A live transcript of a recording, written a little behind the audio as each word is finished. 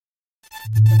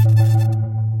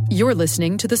You're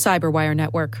listening to the Cyberwire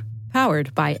Network,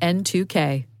 powered by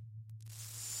N2K.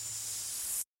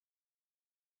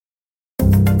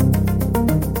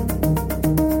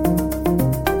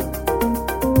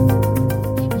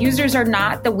 Users are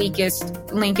not the weakest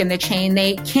link in the chain.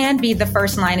 They can be the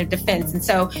first line of defense. And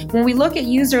so when we look at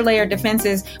user layer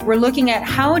defenses, we're looking at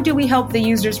how do we help the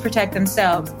users protect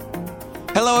themselves.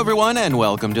 Hello, everyone, and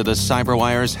welcome to the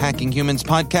CyberWire's Hacking Humans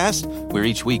podcast, where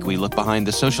each week we look behind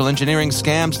the social engineering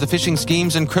scams, the phishing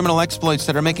schemes, and criminal exploits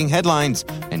that are making headlines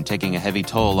and taking a heavy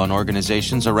toll on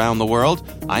organizations around the world.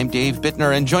 I'm Dave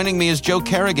Bittner, and joining me is Joe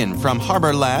Kerrigan from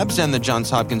Harbor Labs and the Johns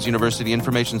Hopkins University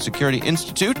Information Security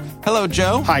Institute. Hello,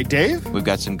 Joe. Hi, Dave. We've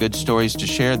got some good stories to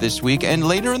share this week, and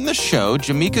later in the show,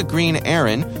 Jamaica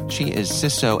Green-Aaron, she is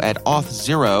CISO at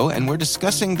Auth0, and we're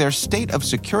discussing their State of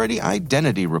Security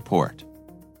Identity report.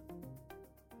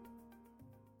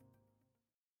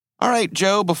 All right,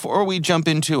 Joe, before we jump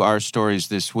into our stories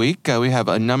this week, we have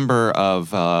a number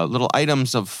of little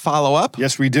items of follow-up.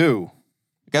 Yes, we do.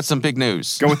 Got some big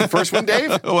news. Go with the first one,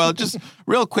 Dave? Well, just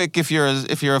real quick, if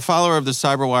you're a follower of the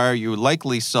CyberWire, you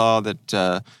likely saw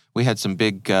that we had some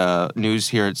big news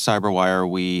here at CyberWire.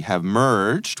 We have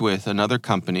merged with another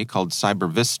company called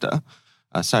CyberVista.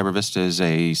 CyberVista is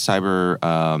a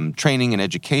cyber training and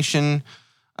education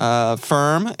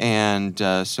firm, and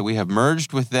so we have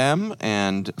merged with them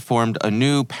and formed a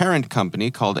new parent company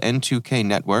called N2K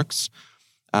Networks.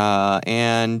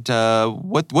 And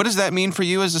what does that mean for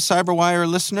you as a CyberWire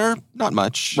listener? Not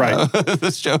much. Right.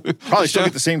 This show Probably still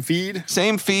get the same feed.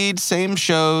 Same feed, same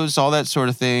shows, all that sort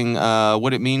of thing.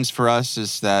 What it means for us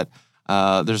is that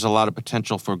there's a lot of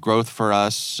potential for growth for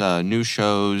us, new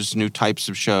shows, new types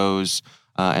of shows,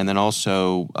 and then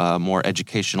also more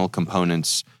educational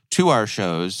components to our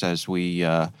shows as we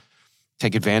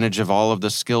take advantage of all of the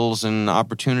skills and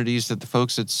opportunities that the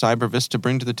folks at CyberVista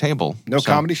bring to the table. No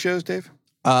comedy shows, Dave?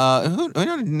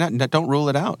 Don't rule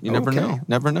it out. You never know.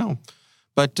 Never know.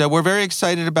 But we're very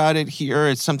excited about it here.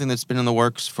 It's something that's been in the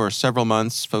works for several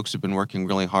months. Folks have been working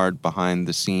really hard behind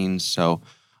the scenes. So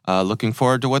looking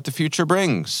forward to what the future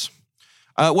brings.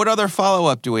 What other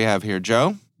follow-up do we have here,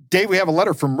 Joe? Dave, we have a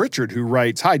letter from Richard who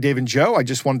writes, Hi, Dave and Joe. I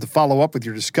just wanted to follow up with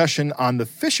your discussion on the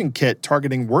phishing kit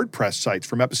targeting WordPress sites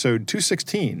from episode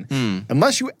 216.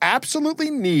 Unless you absolutely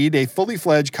need a fully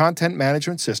fledged content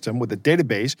management system with a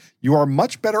database, you are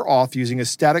much better off using a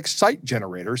static site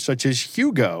generator such as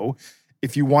Hugo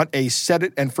if you want a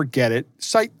set-it-and-forget-it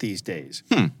site these days.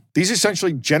 These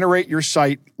essentially generate your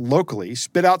site locally,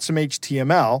 spit out some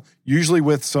HTML, usually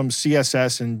with some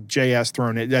CSS and JS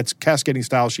thrown in. That's cascading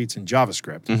style sheets in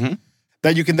JavaScript.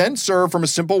 That you can then serve from a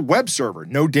simple web server.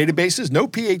 No databases, no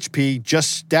PHP,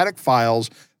 just static files.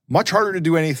 Much harder to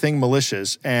do anything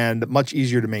malicious and much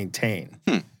easier to maintain.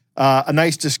 A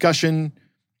nice discussion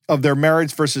of their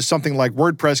merits versus something like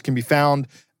WordPress can be found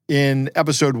in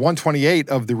episode 128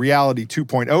 of the Reality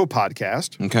 2.0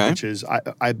 podcast, which is,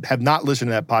 I have not listened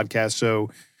to that podcast, so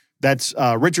that's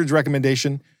Richard's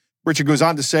recommendation. Richard goes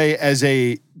on to say, as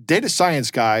a data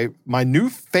science guy, my new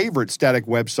favorite static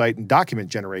website and document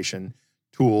generation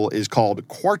tool is called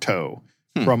Quarto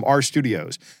from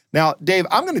RStudios. Now, Dave,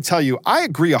 I'm going to tell you, I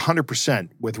agree 100%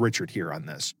 with Richard here on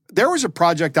this. There was a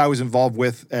project I was involved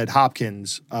with at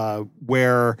Hopkins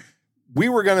where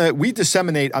we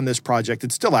disseminate on this project.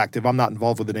 It's still active. I'm not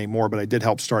involved with it anymore, but I did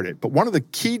help start it. But one of the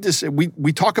key,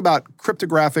 we talk about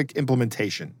cryptographic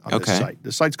implementation on this site.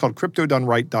 The site's called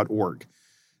cryptodoneright.org.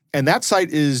 And that site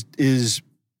is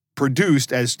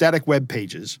produced as static web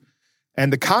pages.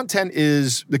 And the content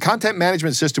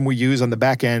management system we use on the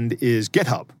back end is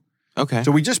GitHub. Okay.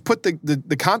 So we just put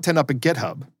the content up at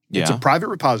GitHub. It's a private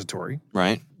repository.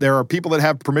 Right. There are people that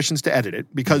have permissions to edit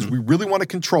it because we really want to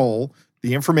control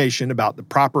the information about the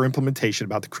proper implementation,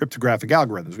 about the cryptographic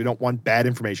algorithms. We don't want bad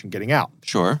information getting out.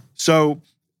 Sure. So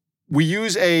we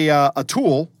use a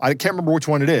tool. I can't remember which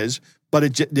one it is, but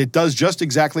it does just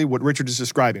exactly what Richard is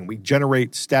describing. We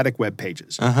generate static web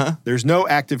pages. There's no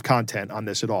active content on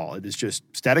this at all. It is just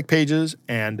static pages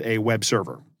and a web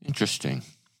server. Interesting.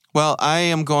 Well, I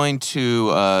am going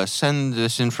to send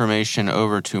this information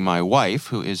over to my wife,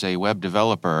 who is a web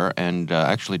developer and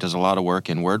actually does a lot of work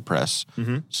in WordPress.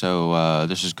 So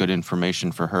this is good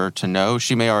information for her to know.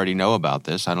 She may already know about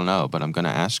this. I don't know, but I'm going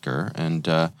to ask her. And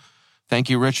thank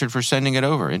you, Richard, for sending it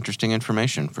over. Interesting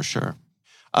information for sure.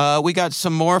 We got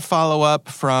some more follow-up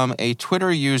from a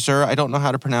Twitter user. I don't know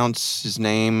how to pronounce his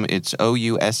name. It's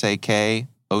Ousak,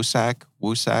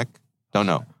 Wusak. Don't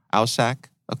know. Ausak?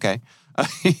 Okay.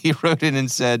 He wrote in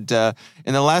and said,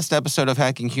 in the last episode of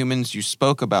Hacking Humans, you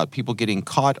spoke about people getting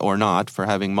caught or not for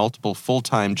having multiple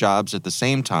full-time jobs at the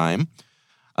same time.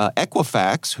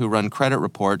 Equifax, who run credit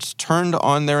reports, turned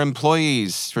on their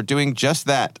employees for doing just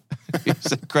that.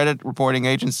 It's a credit reporting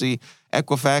agency.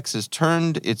 Equifax has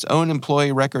turned its own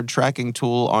employee record tracking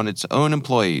tool on its own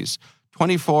employees.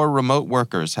 24 remote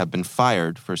workers have been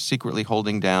fired for secretly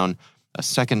holding down a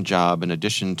second job in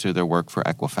addition to their work for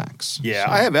Equifax. Yeah,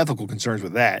 so, I have ethical concerns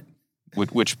with that.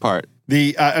 Which part?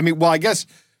 I guess,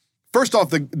 first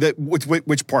off,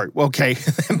 which part? Well, okay,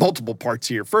 multiple parts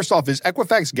here. First off, is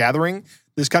Equifax gathering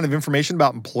this kind of information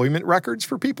about employment records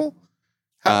for people?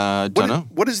 Don't know.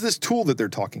 What is this tool that they're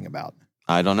talking about?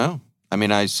 I don't know. I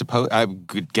mean, I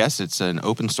could guess it's an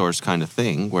open source kind of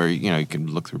thing where, you can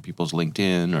look through people's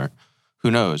LinkedIn or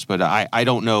who knows. But I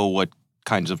don't know what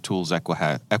kinds of tools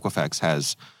Equifax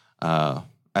has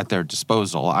at their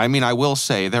disposal. I mean, I will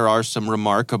say there are some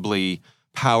remarkably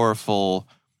powerful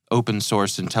open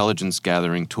source intelligence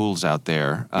gathering tools out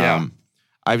there.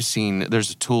 I've seen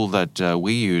there's a tool that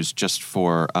we use just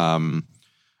for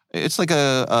it's like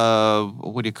a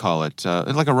what do you call it?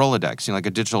 It's like a Rolodex, like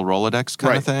a digital Rolodex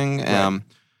kind of thing. Right.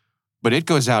 But it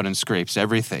goes out and scrapes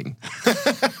everything.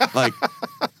 Like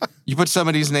you put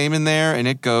somebody's name in there, and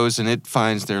it goes and it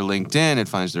finds their LinkedIn, it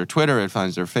finds their Twitter, it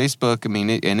finds their Facebook. I mean,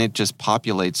 it just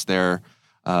populates their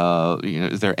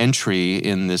their entry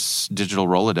in this digital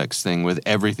Rolodex thing with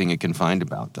everything it can find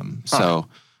about them. Huh. So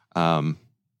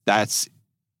that's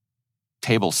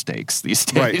table stakes these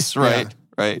days, right? Yeah.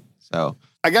 Right. So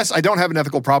I guess I don't have an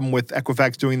ethical problem with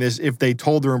Equifax doing this if they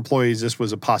told their employees this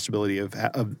was a possibility of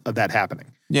that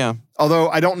happening. Yeah. Although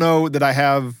I don't know that I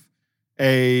have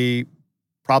a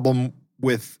problem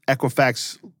with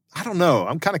Equifax. I don't know.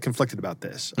 I'm kind of conflicted about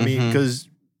this. I mean, because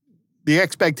the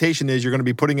expectation is you're going to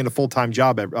be putting in a full-time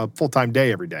job, a full-time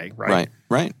day every day, right?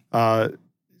 Right.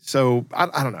 So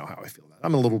I don't know how I feel.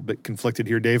 I'm a little bit conflicted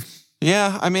here, Dave.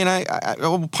 Yeah. I mean,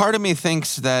 part of me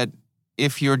thinks that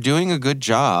if you're doing a good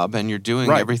job and you're doing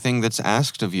everything that's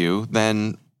asked of you,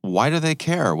 then why do they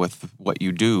care with what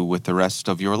you do with the rest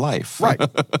of your life? Right.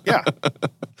 Yeah.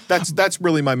 That's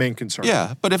really my main concern.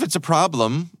 Yeah. But if it's a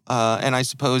problem, and I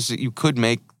suppose that you could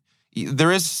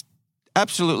there is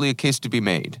absolutely a case to be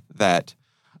made that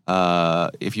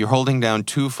if you're holding down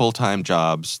two full-time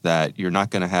jobs, that you're not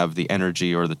going to have the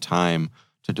energy or the time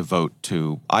to devote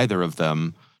to either of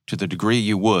them to the degree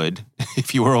you would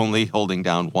if you were only holding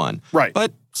down one. Right.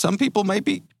 But some people might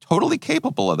be totally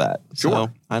capable of that. Sure. So,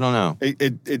 I don't know.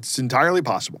 It's entirely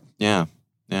possible. Yeah.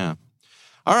 All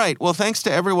right. Well, thanks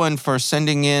to everyone for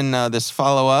sending in this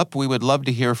follow-up. We would love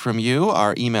to hear from you.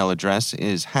 Our email address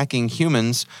is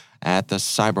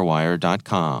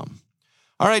hackinghumans@thecyberwire.com.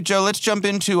 All right, Joe, let's jump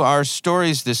into our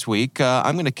stories this week.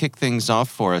 I'm going to kick things off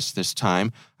for us this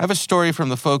time. I have a story from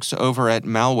the folks over at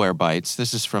Malwarebytes.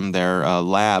 This is from their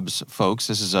labs folks.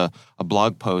 This is a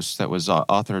blog post that was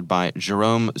authored by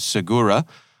Jerome Segura.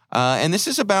 And this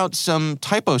is about some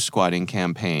typo squatting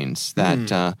campaigns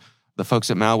that the folks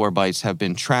at Malwarebytes have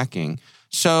been tracking.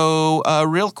 So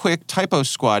real quick, typo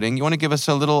squatting. You want to give us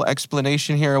a little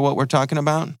explanation here of what we're talking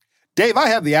about? Dave, I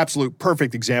have the absolute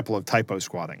perfect example of typo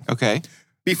squatting. Okay.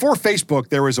 Before Facebook,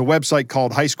 there was a website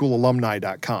called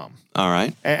highschoolalumni.com. All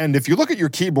right. And if you look at your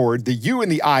keyboard, the U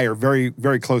and the I are very,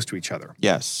 very close to each other.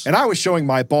 Yes. And I was showing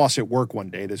my boss at work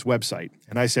one day this website.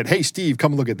 And I said, hey, Steve,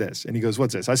 come look at this. And he goes,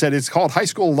 what's this? I said, it's called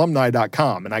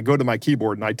highschoolalumni.com. And I go to my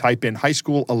keyboard and I type in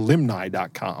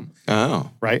highschoolalumni.com. Oh.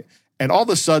 Right? And all of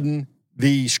a sudden,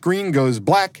 the screen goes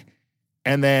black.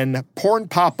 And then porn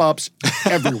pop-ups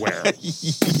everywhere.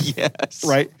 Yes.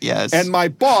 Right? Yes. And my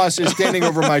boss is standing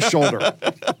over my shoulder.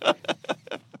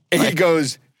 And he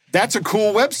goes, that's a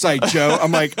cool website, Joe.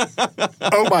 I'm like,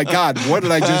 oh my God, what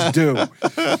did I just do?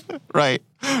 Right.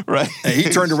 And he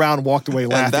turned around and walked away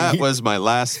laughing. And that was my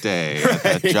last day at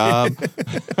that job.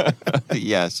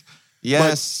 Yes.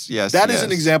 That is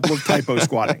an example of typo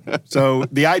squatting. So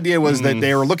the idea was that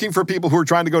they were looking for people who were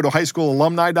trying to go to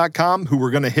highschoolalumni.com who were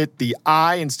going to hit the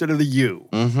I instead of the U.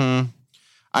 Mm-hmm.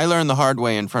 I learned the hard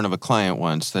way in front of a client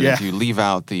once that if you leave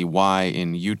out the Y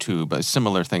in YouTube, a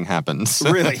similar thing happens.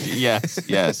 Really? Yes.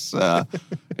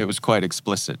 It was quite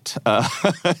explicit.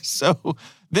 So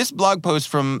this blog post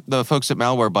from the folks at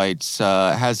Malwarebytes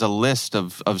has a list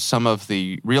of some of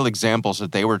the real examples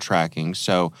that they were tracking.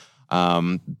 So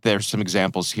there's some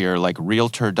examples here like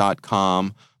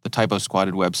Realtor.com. The typo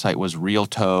squatted website was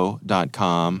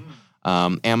Realto.com.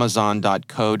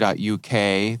 Amazon.co.uk.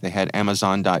 They had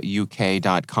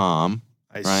Amazon.uk.com.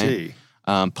 I see.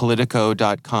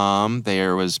 Politico.com.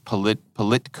 There was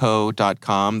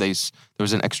Politco.com. There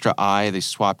was an extra I. They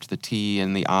swapped the T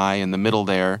and the I in the middle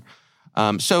there.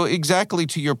 So exactly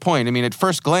to your point, I mean, at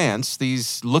first glance,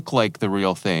 these look like the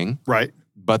real thing. Right.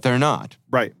 But they're not.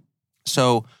 Right.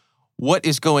 So what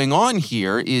is going on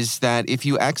here is that if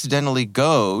you accidentally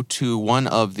go to one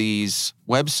of these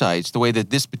websites, the way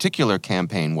that this particular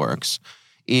campaign works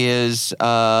is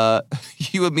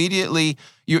you immediately,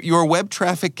 your web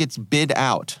traffic gets bid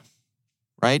out,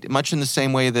 right? Much in the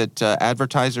same way that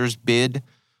advertisers bid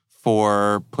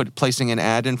for placing an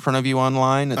ad in front of you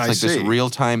online. It's like this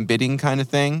real-time bidding kind of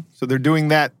thing. So they're doing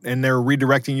that, and they're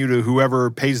redirecting you to whoever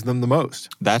pays them the most.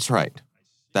 That's right.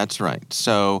 That's right.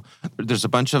 So there's a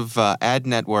bunch of ad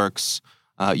networks.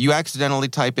 You accidentally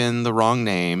type in the wrong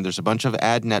name. There's a bunch of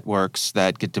ad networks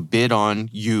that get to bid on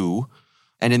you.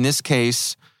 And in this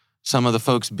case, some of the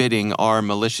folks bidding are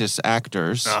malicious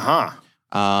actors.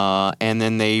 And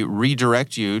then they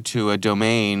redirect you to a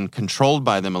domain controlled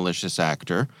by the malicious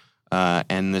actor.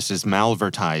 And this is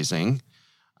malvertising.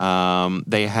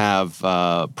 They have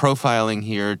profiling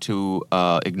here to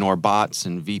ignore bots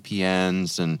and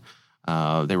VPNs, and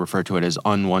they refer to it as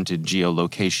unwanted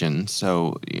geolocation.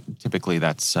 So typically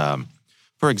that's,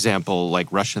 for example,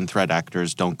 like Russian threat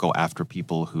actors don't go after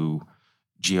people who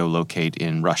geolocate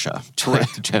in Russia,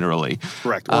 generally.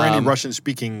 Correct. Or any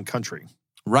Russian-speaking country.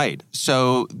 Right.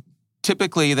 So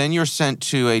typically, then you're sent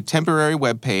to a temporary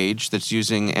web page that's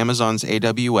using Amazon's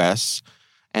AWS,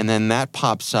 and then that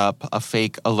pops up a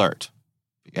fake alert.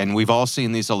 And we've all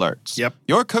seen these alerts. Yep.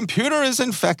 Your computer is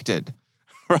infected,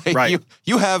 right?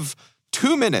 You have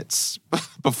 2 minutes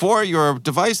before your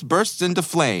device bursts into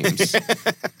flames.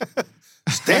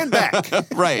 Stand back.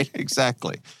 Right,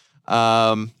 exactly.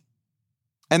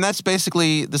 And that's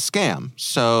basically the scam.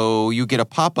 So you get a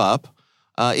pop-up.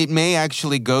 It may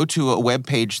actually go to a web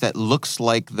page that looks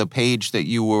like the page that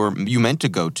you meant to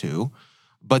go to,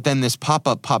 but then this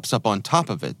pop-up pops up on top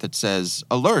of it that says,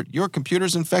 "Alert! Your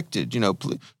computer's infected.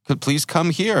 Please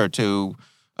come here to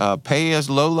pay a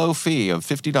low fee of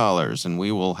 $50, and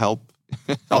we will help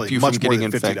you from getting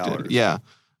infected." $50.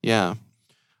 Yeah.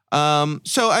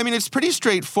 So I mean, it's pretty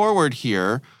straightforward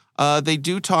here. They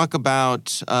do talk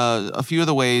about a few of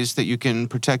the ways that you can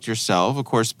protect yourself. Of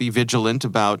course, be vigilant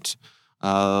about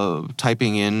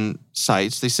typing in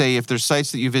sites. They say if there's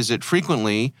sites that you visit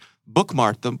frequently,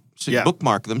 bookmark them so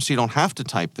you don't have to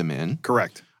type them in.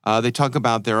 Correct. They talk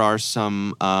about there are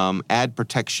some ad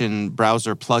protection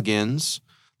browser plugins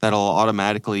that'll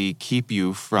automatically keep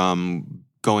you from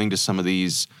going to some of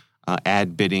these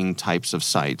ad bidding types of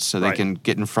sites. So they can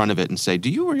get in front of it and say,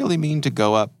 "Do you really mean to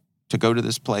go to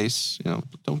this place?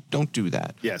 Don't do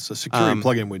that." Yes, a security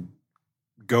plugin would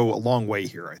go a long way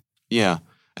here. Yeah.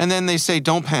 And then they say,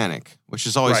 don't panic, which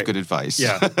is always good advice.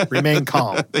 Yeah, remain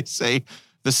calm. They say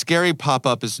the scary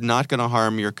pop-up is not going to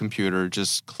harm your computer.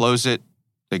 Just close it,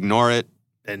 ignore it,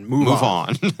 and move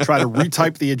on. Try to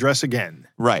retype the address again.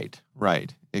 Right,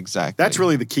 exactly. That's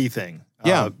really the key thing.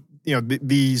 Yeah.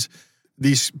 These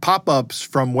pop-ups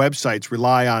from websites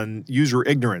rely on user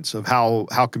ignorance of how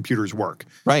computers work.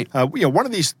 Right. One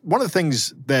of the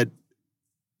things that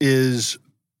is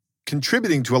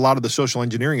contributing to a lot of the social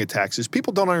engineering attacks is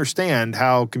people don't understand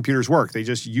how computers work. They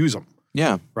just use them.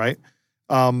 Yeah. Right?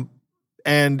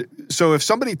 And so if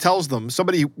somebody tells them,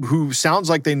 somebody who sounds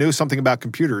like they know something about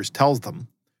computers tells them,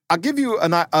 I'll give you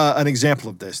an example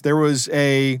of this. There was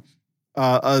an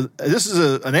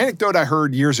anecdote I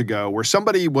heard years ago where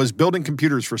somebody was building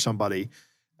computers for somebody,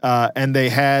 and they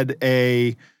had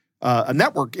a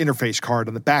network interface card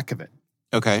on the back of it.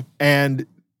 Okay. And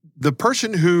the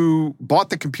person who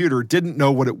bought the computer didn't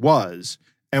know what it was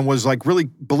and was like really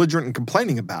belligerent and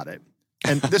complaining about it.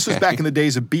 And this was back in the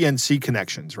days of BNC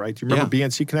connections, right? Do you remember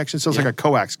BNC connections? So it's like a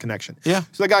coax connection. Yeah.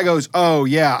 So the guy goes, "Oh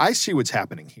yeah, I see what's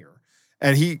happening here,"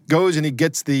 and he goes and he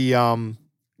gets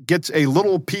gets a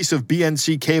little piece of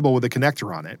BNC cable with a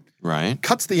connector on it. Right.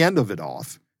 Cuts the end of it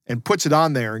off and puts it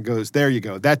on there and goes, "There you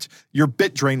go. That's your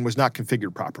bit drain was not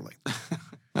configured properly."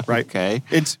 Right. Okay.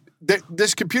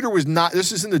 This computer was not,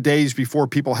 this is in the days before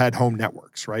people had home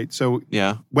networks, right? So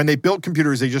when they built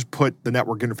computers, they just put the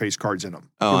network interface cards in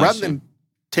them. Oh, rather than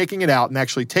taking it out and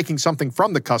actually taking something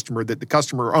from the customer that the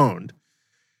customer owned,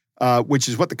 which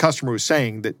is what the customer was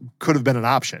saying that could have been an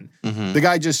option. Mm-hmm. The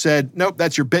guy just said, "Nope,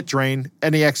 that's your bit drain.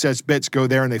 Any excess bits go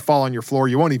there and they fall on your floor.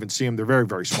 You won't even see them. They're very,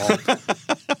 very small."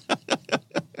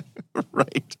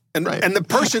 Right. And the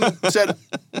person said,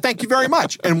 "Thank you very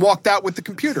much," and walked out with the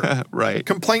computer. Right.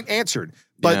 Complaint answered.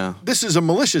 But this is a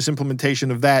malicious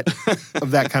implementation of that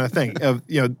kind of thing.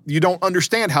 You don't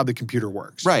understand how the computer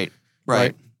works. Right.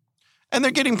 And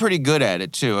they're getting pretty good at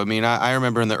it too. I mean, I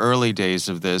remember in the early days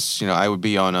of this, I would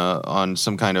be on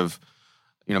some kind of,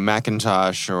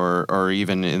 Macintosh or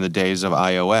even in the days of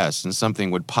iOS, and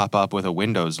something would pop up with a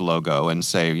Windows logo and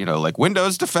say, like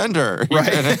Windows Defender.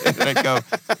 Right. and I'd go,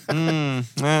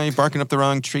 you're barking up the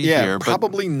wrong tree here.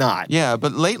 Probably not. Yeah,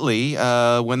 but lately,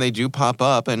 when they do pop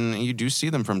up, and you do see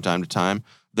them from time to time,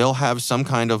 they'll have some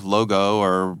kind of logo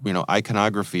or,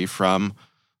 iconography from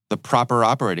the proper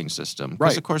operating system.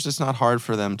 Because, of course, it's not hard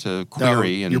for them to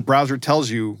query. Your browser tells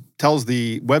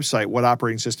the website what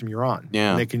operating system you're on.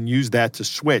 Yeah. And they can use that to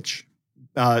switch.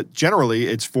 Generally,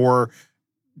 it's for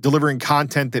delivering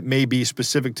content that may be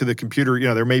specific to the computer.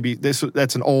 There may be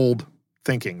that's an old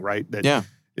thinking, right? That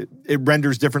it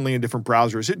renders differently in different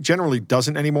browsers. It generally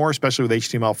doesn't anymore, especially with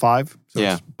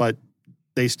HTML5. But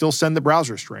they still send the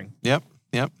browser string. Yep.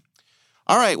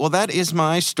 All right, well, that is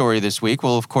my story this week.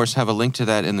 We'll, of course, have a link to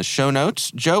that in the show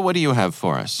notes. Joe, what do you have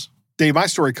for us? Dave, my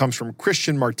story comes from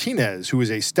Christian Martinez, who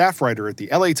is a staff writer at the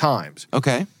LA Times.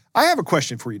 Okay. I have a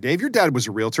question for you, Dave. Your dad was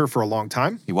a realtor for a long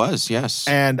time. He was, yes.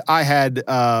 And I had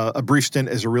a brief stint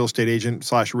as a real estate agent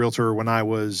 / realtor when I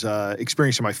was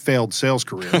experiencing my failed sales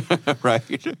career. Right.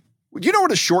 Do you know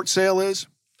what a short sale is?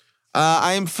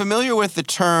 I am familiar with the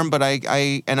term, but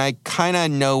I kind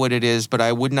of know what it is, but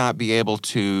I would not be able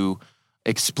to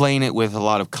explain it with a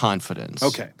lot of confidence.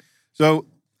 Okay. So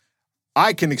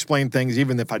I can explain things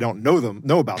even if I don't know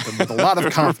about them with a lot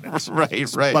of confidence.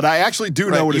 Right. But I actually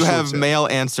do know what a short sale is. You have male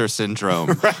answer syndrome.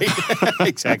 Right.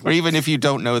 Exactly. Or even if you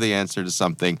don't know the answer to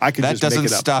something, that doesn't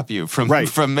stop you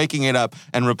from making it up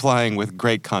and replying with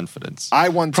great confidence.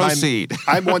 Proceed.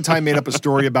 I one time made up a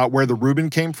story about where the Reuben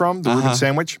came from, the Reuben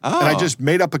sandwich. Oh. And I just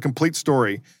made up a complete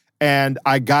story. And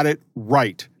I got it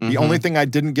right. The only thing I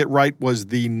didn't get right was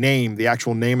the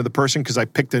actual name of the person, because I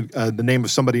picked the name of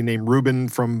somebody named Reuben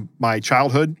from my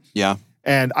childhood. Yeah.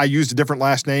 And I used a different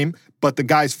last name, but the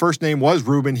guy's first name was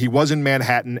Reuben. He was in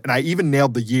Manhattan, and I even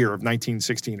nailed the year of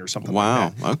 1916 or something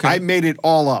like that. Wow, okay. I made it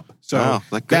all up. So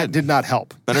that did not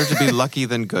help. Better to be lucky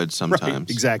than good sometimes. Right,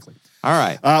 exactly. All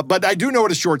right. But I do know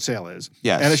what a short sale is.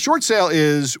 Yes. And a short sale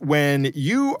is when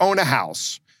you own a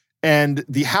house and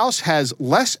the house has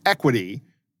less equity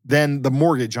than the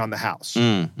mortgage on the house.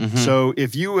 So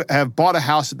if you have bought a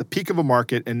house at the peak of a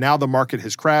market and now the market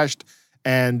has crashed,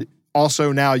 and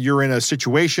also now you're in a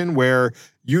situation where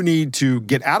you need to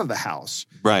get out of the house,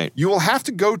 right? You will have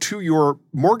to go to your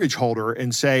mortgage holder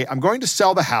and say, I'm going to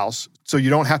sell the house so you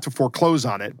don't have to foreclose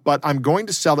on it, but I'm going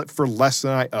to sell it for less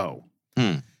than I owe.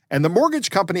 And the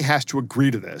mortgage company has to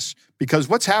agree to this, because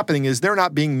what's happening is they're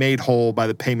not being made whole by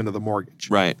the payment of the mortgage.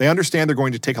 Right. They understand they're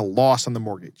going to take a loss on the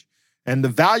mortgage. And the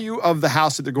value of the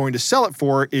house that they're going to sell it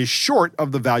for is short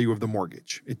of the value of the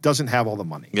mortgage. It doesn't have all the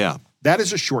money. Yeah. That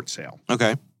is a short sale.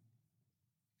 Okay.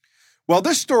 Well,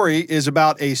 this story is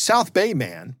about a South Bay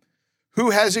man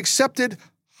who has accepted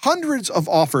hundreds of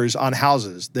offers on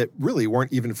houses that really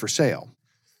weren't even for sale.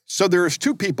 So there's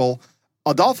two people,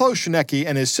 Adolfo Shinecki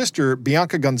and his sister,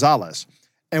 Bianca Gonzalez.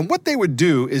 And what they would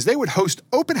do is they would host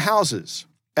open houses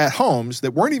at homes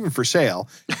that weren't even for sale,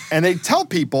 and they'd tell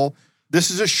people this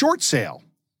is a short sale,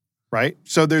 right?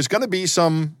 So there's going to be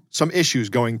some issues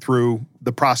going through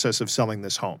the process of selling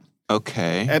this home.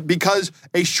 Okay. Because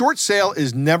a short sale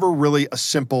is never really a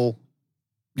simple,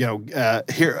 we're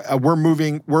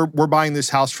buying this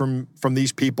house from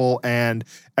these people and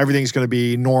everything's going to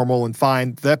be normal and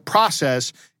fine. That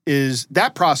process is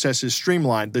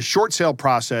streamlined. The short sale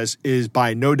process is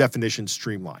by no definition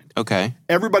streamlined. Okay.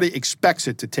 Everybody expects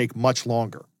it to take much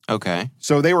longer. Okay.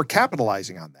 So they were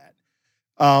capitalizing on that.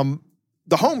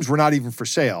 The homes were not even for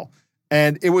sale.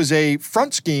 And it was a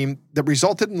front scheme that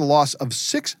resulted in the loss of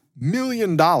 $6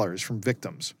 million from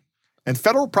victims. And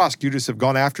federal prosecutors have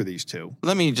gone after these two.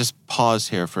 Let me just pause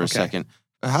here for a second.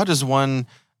 How does one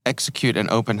execute an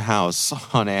open house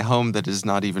on a home that is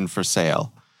not even for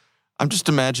sale? I'm just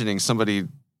imagining somebody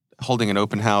holding an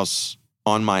open house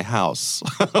on my house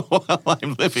while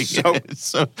I'm living in it.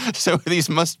 So these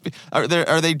must be, are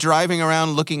they driving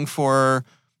around looking for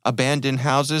abandoned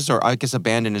houses, or I guess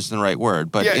abandoned isn't the right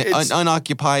word, but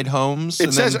unoccupied homes?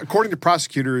 It says, according to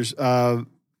prosecutors,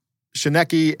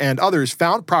 Shinecki and others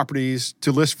found properties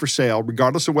to list for sale,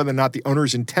 regardless of whether or not the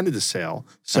owners intended to sell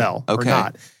or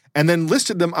not, and then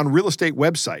listed them on real estate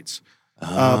websites,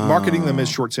 marketing them as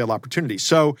short sale opportunities.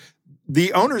 So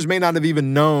the owners may not have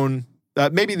even known.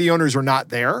 Maybe the owners are not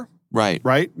there. Right.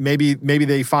 Maybe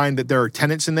they find that there are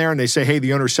tenants in there and they say, hey,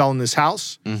 the owner's selling this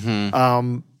house.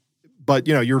 But,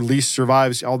 your lease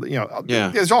survives.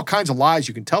 There's all kinds of lies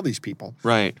you can tell these people.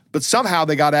 Right. But somehow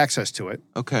they got access to it.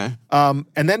 Okay. And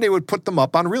then they would put them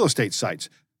up on real estate sites,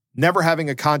 never having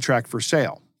a contract for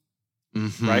sale.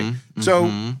 Right?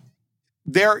 So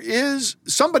there is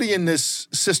somebody in this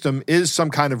system is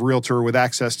some kind of realtor with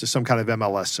access to some kind of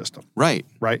MLS system. Right.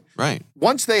 Right.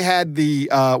 Once they had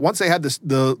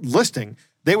the listing,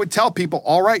 they would tell people,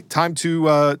 all right, time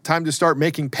to start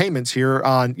making payments here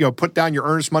on, put down your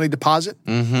earnest money deposit.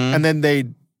 And then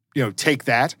they'd, take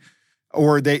that.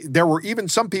 Or there were even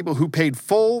some people who paid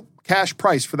full cash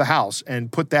price for the house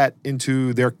and put that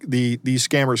into these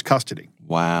scammers' custody.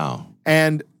 Wow.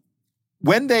 And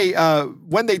when they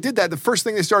did that, the first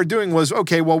thing they started doing was,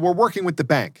 okay, well, we're working with the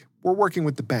bank.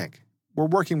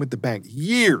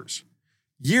 Years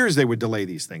they would delay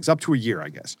these things, up to a year, I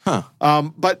guess.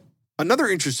 But another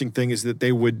interesting thing is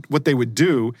that what they would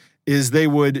do is they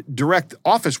would direct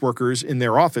office workers in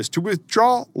their office to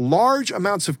withdraw large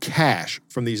amounts of cash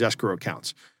from these escrow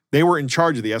accounts. They were in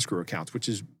charge of the escrow accounts, which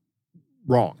is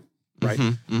wrong, right?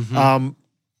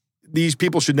 These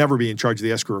people should never be in charge of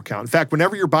the escrow account. In fact,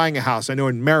 whenever you're buying a house, I know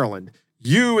in Maryland,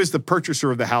 you as the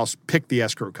purchaser of the house pick the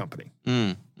escrow company,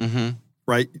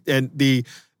 right? And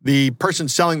the person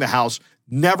selling the house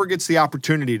never gets the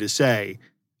opportunity to say,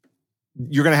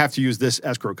 you're going to have to use this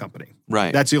escrow company.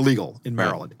 Right. That's illegal in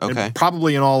Maryland. Right. Okay. And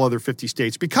probably in all other 50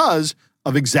 states because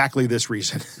of exactly this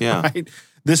reason. Yeah. Right?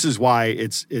 This is why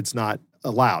it's not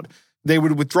allowed. They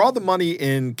would withdraw the money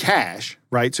in cash,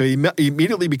 right? So he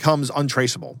immediately becomes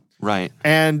untraceable. Right.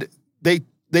 And they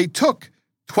took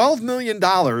 $12 million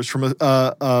from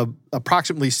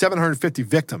approximately 750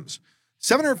 victims.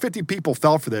 750 people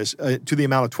fell for this to the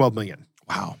amount of $12 million.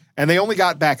 Wow. And they only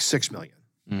got back $6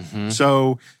 million.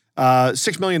 So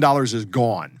 $6 million is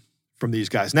gone from these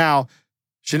guys. Now,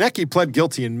 Shineki pled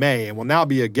guilty in May and will now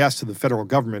be a guest of the federal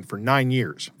government for 9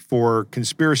 years for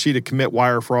conspiracy to commit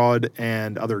wire fraud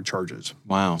and other charges.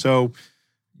 Wow. So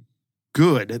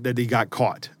good that he got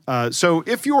caught. So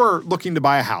if you're looking to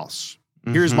buy a house,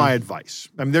 here's my advice.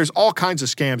 I mean, there's all kinds of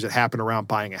scams that happen around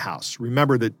buying a house.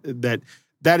 Remember that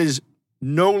is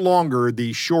no longer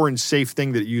the sure and safe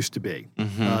thing that it used to be.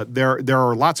 There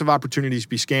are lots of opportunities to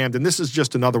be scammed, and this is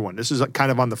just another one. This is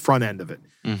kind of on the front end of it.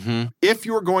 If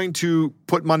you're going to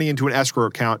put money into an escrow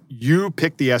account, you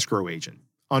pick the escrow agent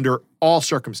under all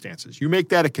circumstances. You make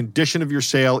that a condition of your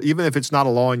sale, even if it's not a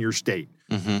law in your state.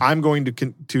 I'm going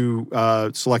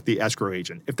to select the escrow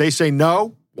agent. If they say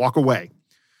no, walk away.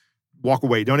 Walk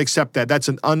away. Don't accept that. That's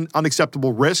an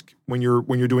unacceptable risk when you're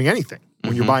doing anything,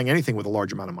 when you're buying anything with a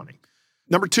large amount of money.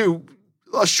 Number two,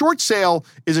 a short sale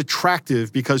is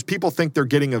attractive because people think they're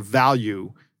getting a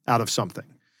value out of something.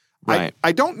 Right.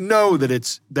 I don't know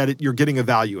that you're getting a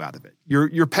value out of it.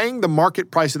 You're paying the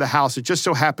market price of the house. It just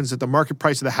so happens that the market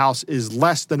price of the house is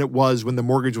less than it was when the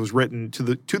mortgage was written, to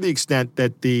the extent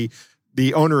that the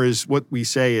owner is what we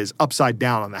say is upside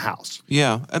down on the house.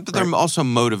 Yeah, but they're also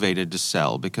motivated to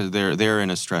sell because they're in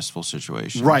a stressful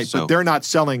situation. Right, so, but they're not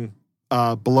selling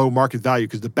below market value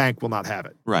because the bank will not have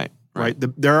it. Right.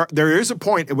 There is a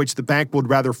point at which the bank would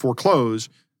rather foreclose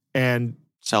and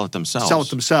sell it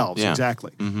themselves. Yeah.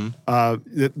 Exactly.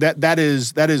 That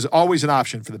is always an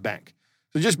option for the bank.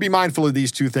 So just be mindful of these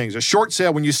two things. A short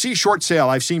sale. When you see short sale,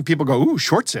 I've seen people go, "Ooh,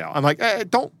 short sale." I'm like,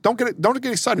 don't get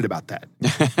excited about that.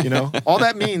 All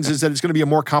that means is that it's going to be a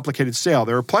more complicated sale.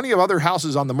 There are plenty of other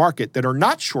houses on the market that are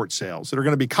not short sales that are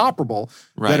going to be comparable,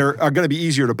 that are going to be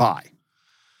easier to buy.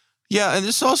 Yeah, and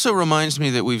this also reminds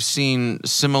me that we've seen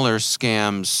similar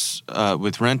scams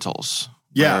with rentals.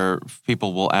 Yeah. Where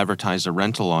people will advertise a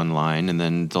rental online and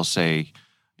then they'll say,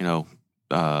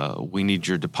 we need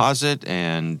your deposit,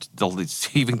 and they'll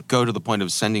even go to the point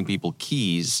of sending people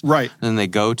keys. Right. And they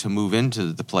go to move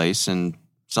into the place and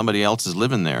somebody else is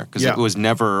living there because it was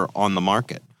never on the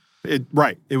market.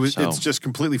 It's just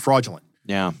completely fraudulent.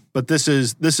 Yeah. But this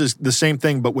is the same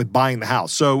thing, but with buying the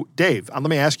house. So, Dave, let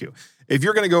me ask you. If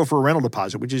you're going to go for a rental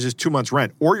deposit, which is just 2 months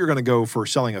rent, or you're going to go for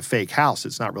selling a fake house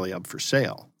that's not really up for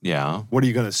sale. Yeah. What are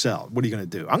you going to sell? What are you going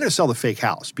to do? I'm going to sell the fake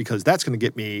house because that's going to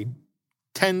get me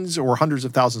tens or hundreds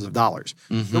of thousands of dollars.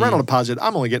 The rental deposit,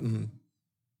 I'm only getting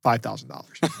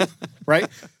 $5,000, right?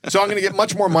 So I'm going to get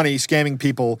much more money scamming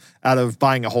people out of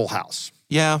buying a whole house.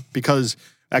 Yeah. Because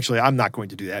actually, I'm not going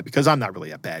to do that because I'm not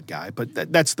really a bad guy, but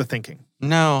that's the thinking.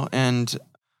 No, and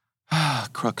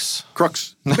crooks.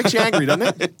 Crooks. It makes you angry, doesn't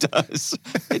it? It does.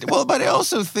 But I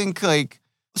also think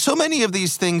so many of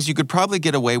these things you could probably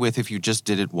get away with if you just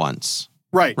did it once.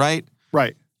 Right. Right?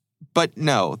 Right. But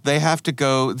no, they have to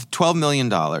go $12 million.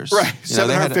 Right.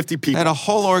 750 people. They had a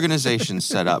whole organization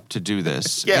set up to do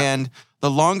this. Yeah. And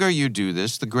the longer you do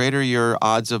this, the greater your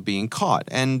odds of being caught.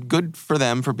 And good for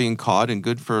them for being caught and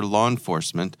good for law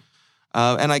enforcement.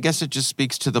 And I guess it just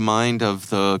speaks to the mind of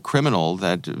the criminal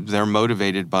that they're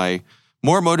motivated by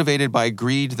more motivated by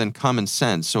greed than common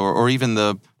sense or even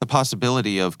the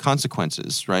possibility of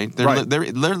consequences, right?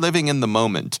 They're living in the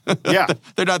moment. Yeah.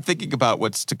 They're not thinking about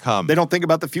what's to come. They don't think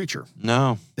about the future.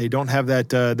 No. They don't have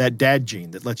that dad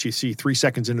gene that lets you see 3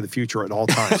 seconds into the future at all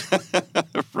times.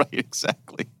 Right,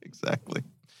 exactly.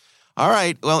 All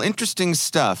right, well, interesting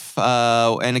stuff.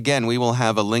 And again, we will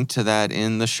have a link to that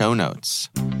in the show notes.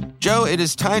 Joe, it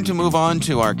is time to move on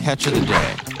to our catch of the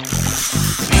day.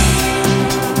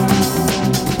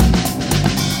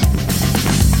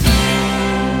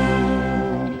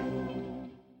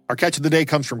 Our catch of the day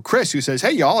comes from Chris, who says,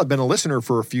 "Hey, y'all, I've been a listener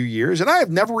for a few years, and I have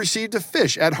never received a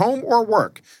fish at home or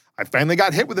work. I finally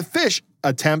got hit with a fish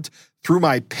attempt through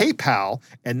my PayPal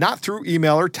and not through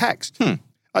email or text."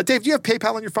 Dave, do you have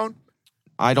PayPal on your phone?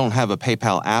 I don't have a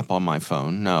PayPal app on my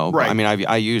phone, no. Right. I mean,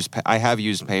 I have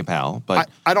used PayPal, but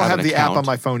I don't have an the account. app on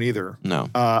my phone either. No.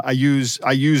 I use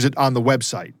it on the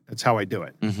website. That's how I do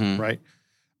it, right?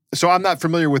 So I'm not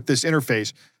familiar with this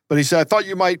interface, but he said, "I thought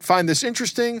you might find this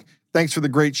interesting. Thanks for the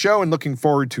great show and looking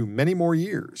forward to many more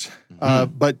years."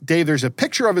 But Dave, there's a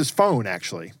picture of his phone,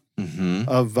 actually,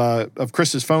 of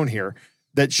Chris's phone here,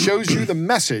 that shows you the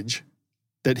message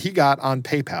that he got on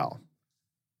PayPal.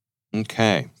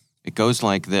 Okay. It goes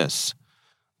like this.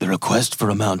 The request for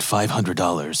amount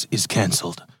 $500 is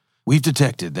canceled. We've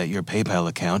detected that your PayPal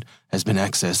account has been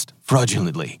accessed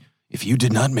fraudulently. If you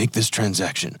did not make this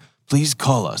transaction, please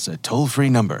call us at toll-free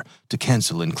number to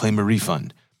cancel and claim a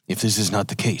refund. If this is not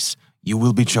the case, you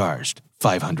will be charged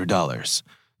 $500.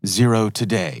 Zero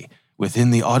today. Within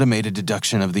the automated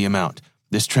deduction of the amount,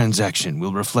 this transaction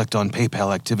will reflect on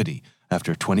PayPal activity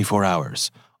after 24 hours.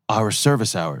 Our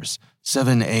service hours,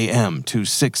 7 a.m. to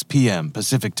 6 p.m.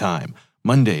 Pacific Time,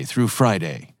 Monday through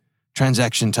Friday.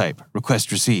 Transaction type,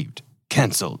 request received,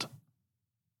 canceled.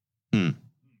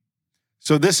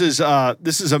 So this is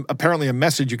apparently a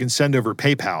message you can send over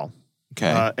PayPal.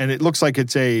 Okay. And it looks like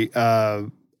it's a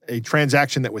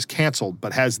transaction that was canceled,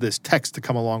 but has this text to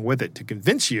come along with it to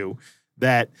convince you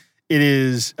that it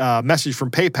is a message from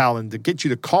PayPal and to get you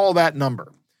to call that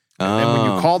number. And when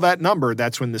you call that number,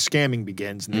 that's when the scamming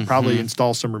begins. And they probably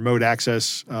install some remote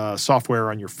access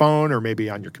software on your phone or maybe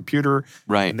on your computer.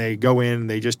 Right. And they go in and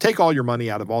they just take all your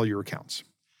money out of all your accounts.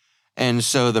 And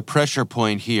so the pressure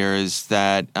point here is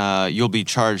that you'll be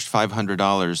charged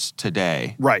 $500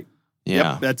 today. Right.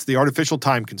 Yeah. Yep, that's the artificial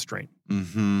time constraint.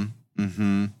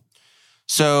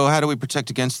 So how do we protect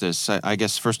against this? I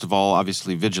guess, first of all,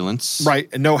 obviously vigilance. Right.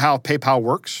 And know how PayPal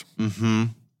works.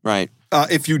 Right.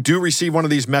 If you do receive one of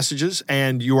these messages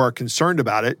and you are concerned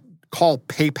about it, call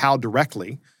PayPal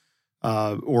directly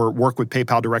or work with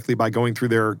PayPal directly by going through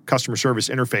their customer service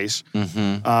interface,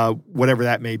 whatever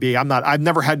that may be. I've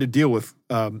never had to deal with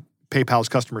PayPal's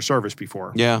customer service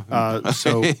before. Yeah.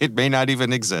 So it may not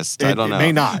even exist. I don't know. It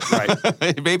may not, right?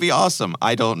 It may be awesome.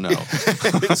 I don't know.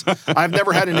 I've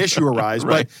never had an issue arise.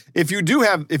 Right. But if you do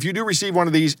receive one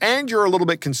of these and you're a little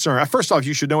bit concerned, first off,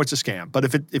 you should know it's a scam.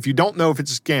 But if you don't know if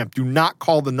it's a scam, do not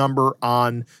call the number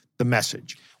on the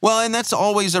message. Well, and that's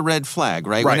always a red flag,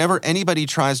 right? Whenever anybody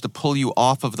tries to pull you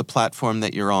off of the platform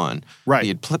that you're on, be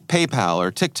it PayPal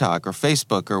or TikTok or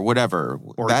Facebook or whatever.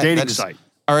 Or a dating site.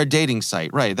 Or a dating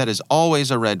site, right. That is always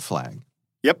a red flag.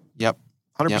 Yep.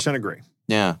 100% agree.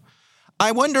 Yeah.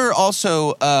 I wonder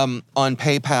also on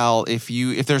PayPal if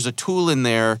there's a tool in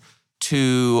there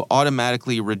to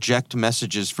automatically reject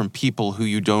messages from people who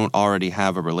you don't already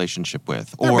have a relationship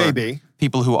with. There or may be.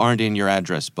 People who aren't in your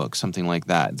address book, something like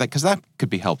that. Because that could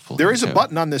be helpful. There is a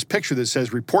button on this picture that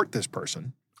says report this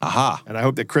person. Aha. And I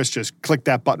hope that Chris just clicked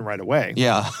that button right away.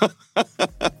 Yeah.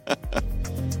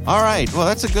 All right. Well,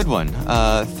 that's a good one.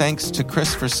 Thanks to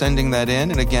Chris for sending that in.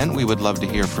 And again, we would love to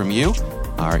hear from you.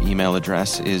 Our email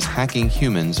address is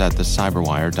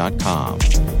hackinghumans@thecyberwire.com.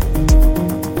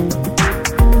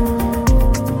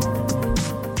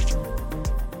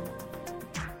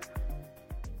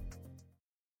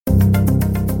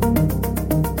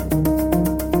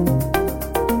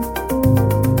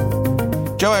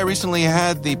 Joe, I recently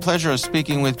had the pleasure of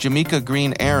speaking with Jamika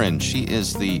Green-Aaron. She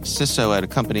is the CISO at a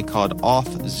company called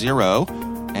Auth0,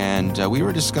 and we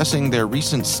were discussing their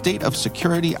recent State of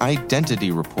Security Identity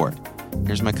Report.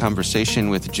 Here's my conversation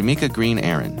with Jamika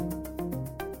Green-Aaron.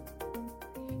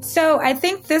 So I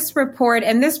think this report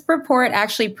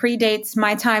actually predates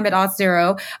my time at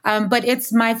Auth0, but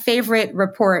it's my favorite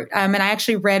report. And I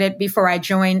actually read it before I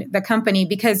joined the company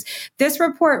because this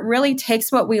report really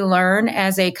takes what we learn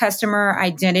as a customer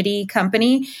identity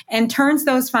company and turns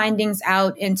those findings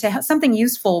out into something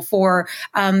useful for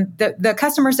the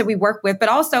customers that we work with. But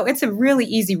also, it's a really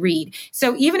easy read.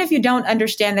 So even if you don't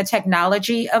understand the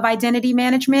technology of identity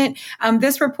management,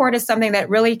 this report is something that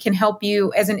really can help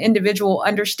you as an individual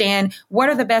understand what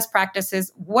are the best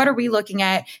practices, what are we looking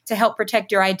at to help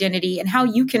protect your identity, and how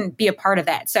you can be a part of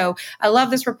that. So I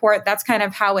love this report. That's kind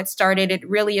of how it started. It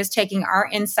really is taking our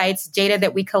insights, data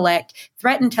that we collect,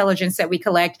 threat intelligence that we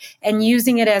collect, and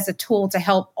using it as a tool to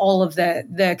help all of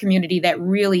the community that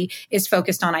really is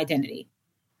focused on identity.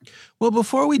 Well,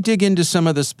 before we dig into some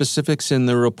of the specifics in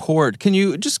the report, can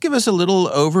you just give us a little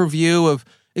overview of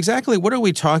exactly what are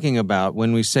we talking about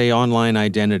when we say online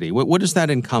identity? What does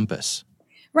that encompass?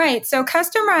 Right. So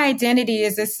customer identity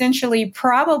is essentially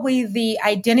probably the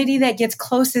identity that gets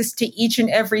closest to each and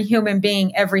every human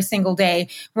being every single day.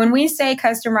 When we say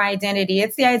customer identity,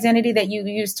 it's the identity that you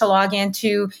use to log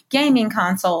into gaming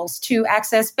consoles, to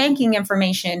access banking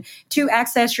information, to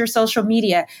access your social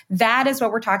media. That is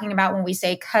what we're talking about when we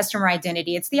say customer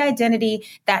identity. It's the identity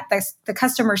that the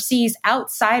customer sees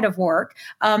outside of work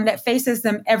that faces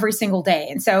them every single day.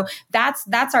 And so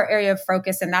that's our area of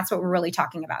focus, and that's what we're really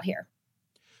talking about here.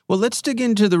 Well, let's dig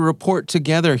into the report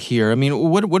together here. I mean,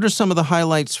 what are some of the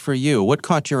highlights for you? What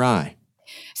caught your eye?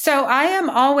 So I am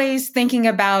always thinking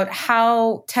about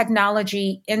how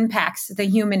technology impacts the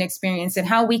human experience and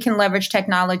how we can leverage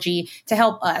technology to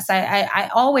help us. I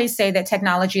always say that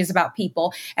technology is about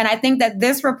people. And I think that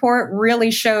this report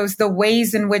really shows the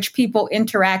ways in which people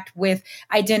interact with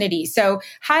identity. So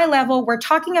high level, we're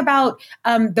talking about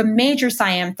the major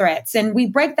CIAM threats. And we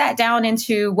break that down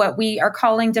into what we are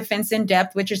calling defense in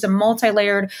depth, which is a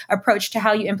multi-layered approach to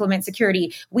how you implement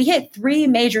security. We hit three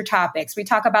major topics. We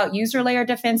talk about user layer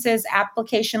defenses,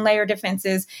 application layer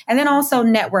defenses, and then also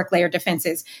network layer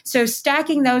defenses. So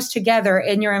stacking those together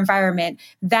in your environment,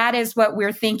 that is what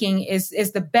we're thinking is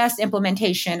the best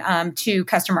implementation to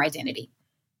customer identity.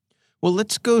 Well,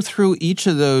 let's go through each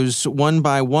of those one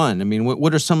by one. I mean,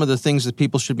 what are some of the things that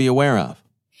people should be aware of?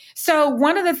 So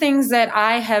one of the things that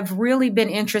I have really been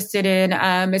interested in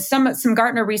is some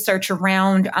Gartner research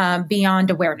around beyond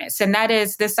awareness. And that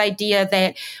is this idea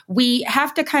that we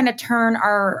have to kind of turn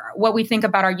what we think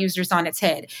about our users on its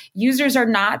head. Users are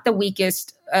not the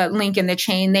weakest link in the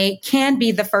chain. They can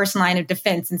be the first line of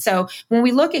defense. And so when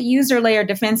we look at user layer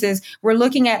defenses, we're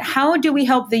looking at how do we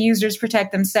help the users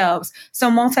protect themselves?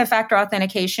 So multi-factor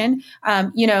authentication,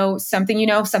 something you know,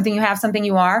 something you have, something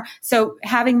you are. So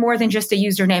having more than just a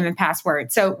username and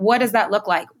password. So what does that look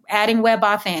like? Adding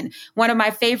WebAuth in. One of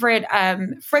my favorite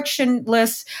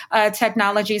frictionless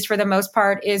technologies for the most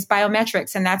part is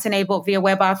biometrics, and that's enabled via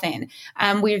WebAuth in.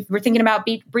 We're thinking about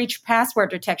breach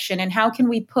password detection and how can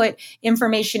we put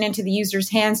information into the user's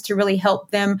hands to really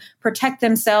help them protect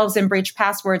themselves and breach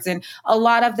passwords. And a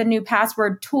lot of the new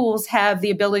password tools have the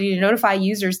ability to notify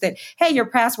users that, hey, your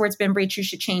password's been breached, you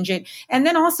should change it. And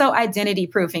then also identity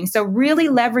proofing. So really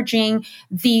leveraging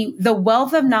the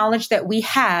wealth of knowledge that we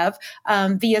have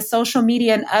via social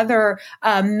media and other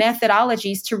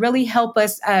methodologies to really help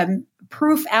us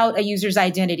proof out a user's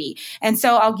identity. And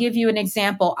so I'll give you an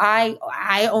example. I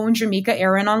own Jamaica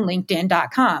Aaron on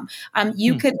LinkedIn.com.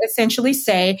 You could essentially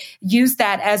say, use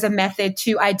that as a method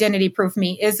to identity proof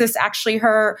me. Is this actually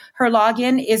her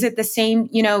login? Is it the same,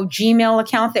 Gmail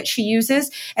account that she uses?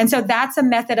 And so that's a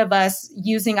method of us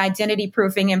using identity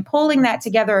proofing and pulling that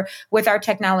together with our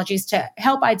technologies to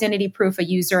help identity proof a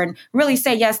user and really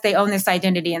say, yes, they own this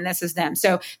identity and this is them.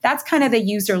 So that's kind of the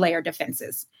user layer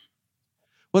defenses.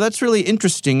 Well, that's really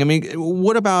interesting. I mean,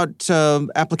 what about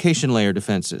application layer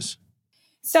defenses?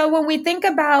 So when we think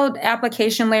about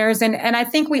application layers, and I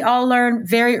think we all learn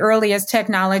very early as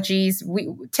technologists, we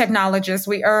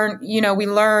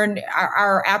learn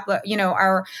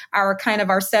our kind of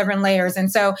our 7 layers.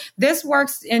 And so this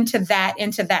works into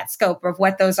that scope of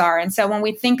what those are. And so when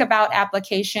we think about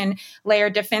application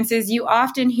layer defenses, you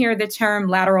often hear the term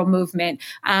lateral movement.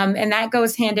 And that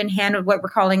goes hand in hand with what we're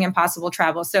calling impossible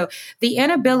travel. So the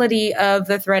inability of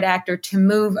the threat actor to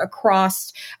move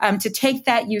across, to take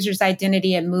that user's identity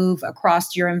identity and move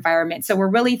across your environment. So we're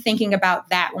really thinking about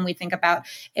that when we think about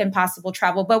impossible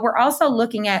travel, but we're also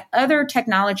looking at other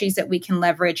technologies that we can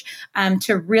leverage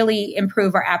to really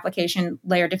improve our application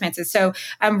layer defenses. So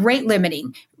rate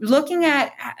limiting, looking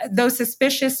at those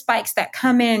suspicious spikes that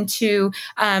come into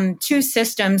to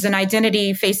systems and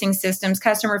identity facing systems,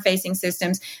 customer facing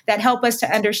systems that help us to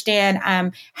understand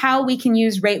how we can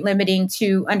use rate limiting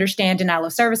to understand denial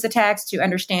of service attacks, to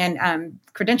understand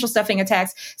credential stuffing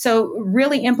attacks. So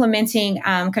really implementing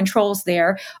controls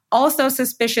there. Also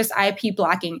suspicious IP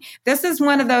blocking. This is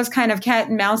one of those kind of cat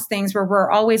and mouse things where we're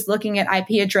always looking at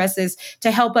IP addresses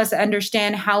to help us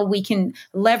understand how we can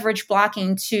leverage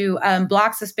blocking to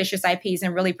block suspicious IPs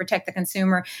and really protect the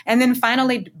consumer. And then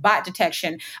finally, bot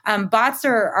detection. Bots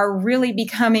are really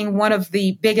becoming one of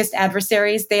the biggest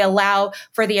adversaries. They allow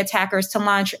for the attackers to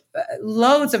launch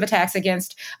loads of attacks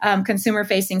against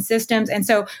consumer-facing systems. And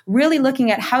so really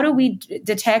looking at how do we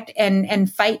detect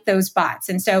and fight those bots.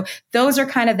 And so those are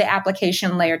kind of the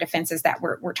application layer defenses that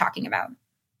we're talking about.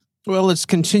 Well, let's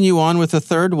continue on with the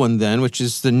third one then, which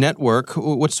is the network.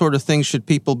 What sort of things should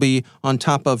people be on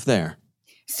top of there?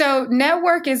 So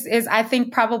network is I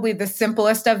think probably the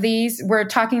simplest of these. We're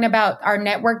talking about our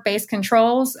network-based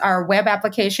controls, our web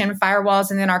application firewalls,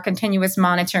 and then our continuous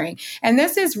monitoring. And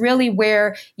this is really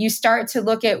where you start to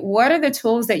look at what are the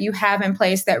tools that you have in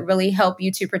place that really help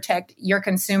you to protect your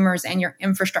consumers and your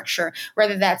infrastructure,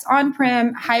 whether that's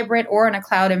on-prem, hybrid, or in a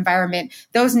cloud environment.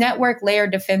 Those network layer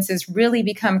defenses really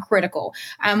become critical.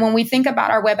 When we think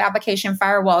about our web application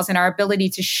firewalls and our ability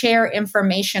to share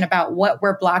information about what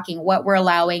we're blocking, what we're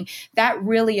allowing, that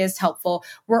really is helpful.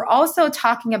 We're also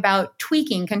talking about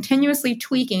continuously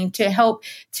tweaking to help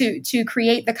to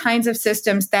create the kinds of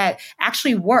systems that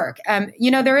actually work.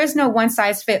 There is no one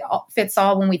size fits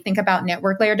all when we think about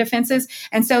network layer defenses.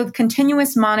 And so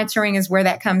continuous monitoring is where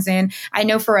that comes in. I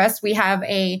know for us, we have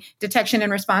a detection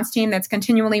and response team that's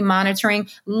continually monitoring,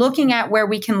 looking at where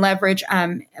we can leverage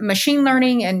machine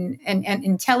learning and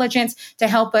intelligence to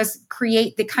help us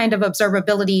create the kind of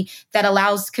observability that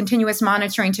allows continuous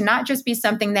monitoring to not just be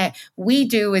something that we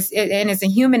do as a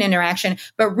human interaction,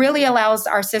 but really allows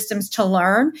our systems to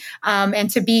learn and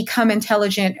to become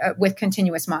intelligent with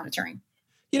continuous monitoring.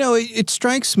 It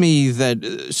strikes me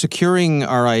that securing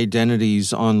our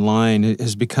identities online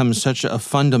has become such a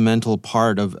fundamental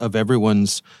part of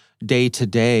everyone's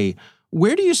day-to-day.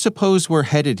 Where do you suppose we're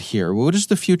headed here? What does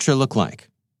the future look like?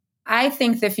 I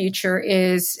think the future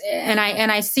is, and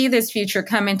I see this future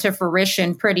come into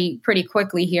fruition pretty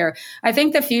quickly here. I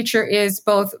think the future is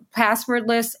both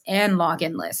passwordless and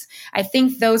loginless. I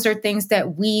think those are things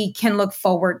that we can look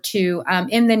forward to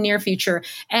in the near future.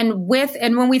 And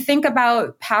when we think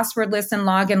about passwordless and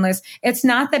loginless, it's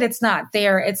not that it's not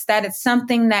there. It's that it's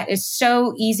something that is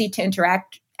so easy to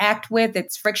interact with,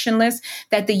 it's frictionless,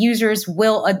 that the users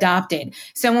will adopt it.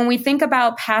 So when we think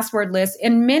about passwordless,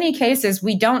 in many cases,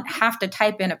 we don't have to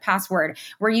type in a password.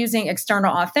 We're using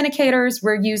external authenticators.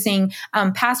 We're using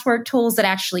password tools that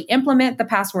actually implement the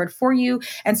password for you.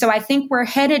 And so I think we're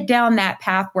headed down that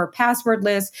path where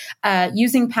passwordless,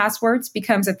 using passwords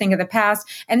becomes a thing of the past.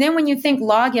 And then when you think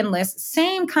loginless,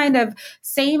 same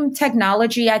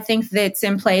technology, I think that's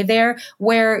in play there,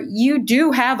 where you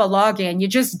do have a login, you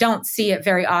just don't see it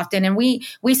very often. And we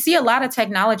see a lot of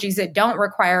technologies that don't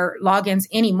require logins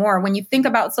anymore. When you think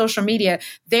about social media,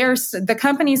 there's the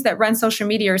companies that run social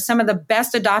media are some of the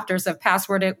best adopters of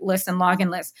passwordless and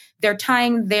loginless. They're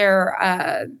tying their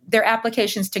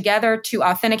applications together to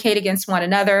authenticate against one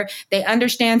another. They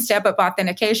understand step-up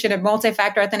authentication and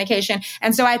multi-factor authentication.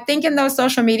 And so I think in those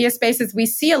social media spaces, we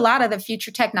see a lot of the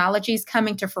future technologies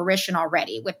coming to fruition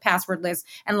already with passwordless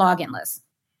and loginless.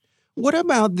 What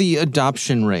about the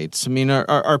adoption rates? I mean,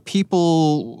 are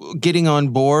people getting on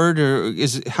board, or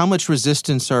how much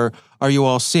resistance are you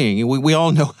all seeing? We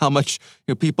all know how much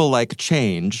people like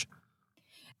change.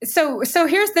 So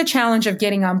here's the challenge of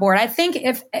getting on board. I think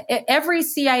if every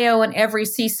CIO and every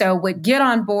CISO would get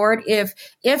on board, if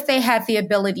they had the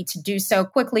ability to do so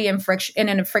quickly and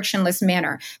in a frictionless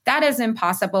manner, that is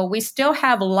impossible. We still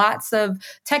have lots of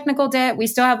technical debt. We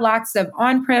still have lots of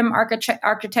on-prem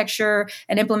architecture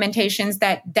and implementations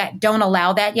that don't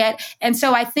allow that yet. And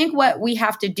so I think what we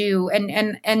have to do,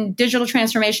 and digital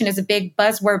transformation is a big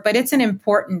buzzword, but it's an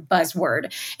important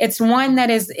buzzword. It's one that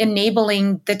is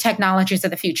enabling the technologies of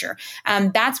the future. future.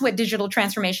 That's what digital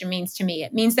transformation means to me.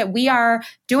 It means that we are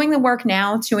doing the work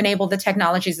now to enable the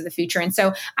technologies of the future. And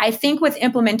so I think with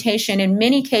implementation, in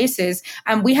many cases,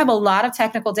 we have a lot of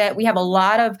technical debt. We have a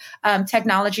lot of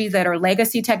technology that are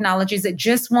legacy technologies that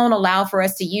just won't allow for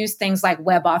us to use things like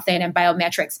WebAuthn and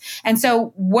biometrics. And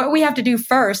so what we have to do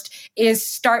first is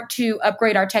start to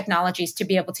upgrade our technologies to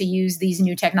be able to use these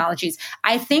new technologies.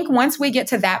 I think once we get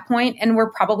to that point, and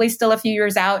we're probably still a few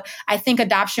years out, I think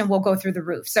adoption will go through the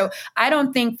roof. So I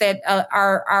don't think that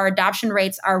our adoption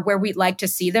rates are where we'd like to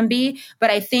see them be, but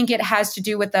I think it has to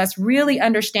do with us really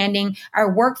understanding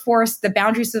our workforce. The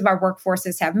boundaries of our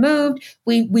workforces have moved.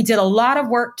 We did a lot of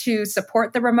work to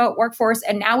support the remote workforce,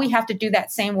 and now we have to do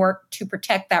that same work to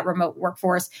protect that remote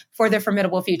workforce for the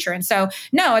formidable future. And so,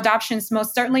 no, adoption is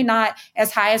most certainly not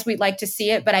as high as we'd like to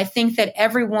see it, but I think that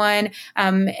everyone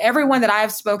that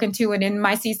I've spoken to and in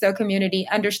my CISO community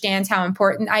understands how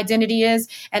important identity is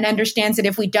and understands that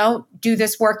if we don't do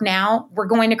this work now, we're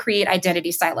going to create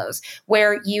identity silos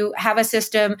where you have a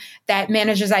system that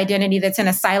manages identity that's in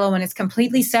a silo and it's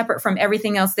completely separate from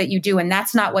everything else that you do. And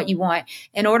that's not what you want.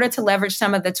 In order to leverage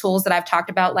some of the tools that I've talked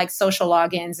about, like social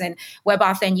logins and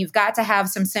WebAuthn, you've got to have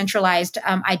some centralized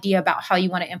idea about how you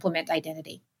want to implement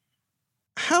identity.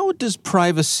 How does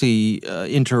privacy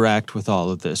interact with all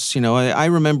of this? You know, I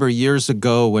remember years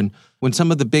ago when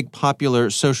some of the big popular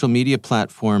social media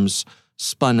platforms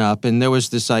spun up, and there was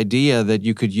this idea that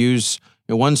you could use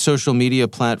one social media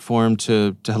platform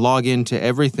to log into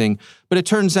everything. But it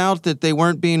turns out that they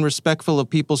weren't being respectful of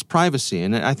people's privacy.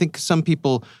 And I think some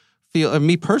people feel,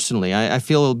 me personally, I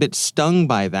feel a bit stung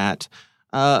by that.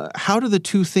 How do the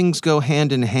two things go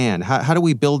hand in hand? How do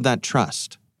we build that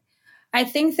trust? I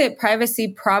think that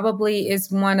privacy probably is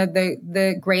one of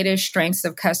the greatest strengths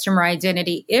of customer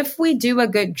identity. If we do a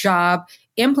good job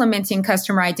implementing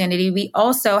customer identity, we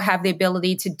also have the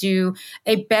ability to do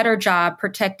a better job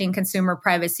protecting consumer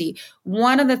privacy.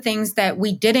 One of the things that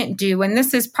we didn't do, and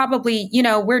this is probably,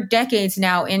 we're decades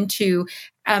now into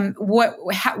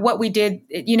what we did,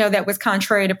 that was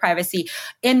contrary to privacy.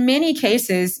 In many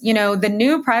cases, the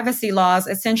new privacy laws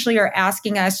essentially are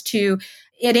asking us to,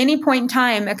 at any point in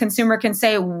time, a consumer can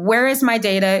say, where is my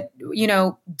data?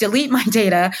 Delete my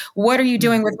data. What are you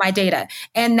doing with my data?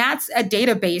 And that's a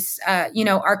database,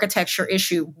 architecture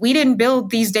issue. We didn't build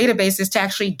these databases to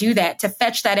actually do that, to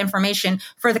fetch that information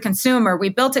for the consumer. We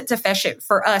built it to fetch it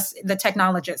for us, the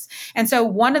technologists. And so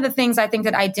one of the things I think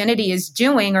that identity is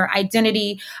doing, or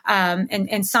identity and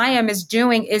CIAM is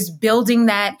doing, is building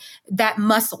that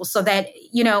muscle so that,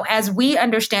 as we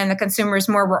understand the consumers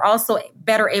more, we're also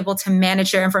better able to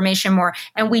manage their information more.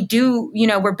 And we do,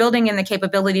 we're building in the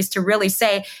capabilities to really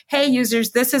say, hey,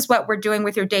 users, this is what we're doing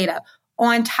with your data.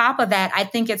 On top of that, I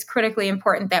think it's critically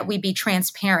important that we be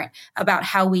transparent about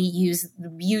how we use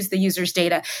the user's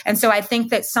data. And so I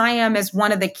think that CIAM is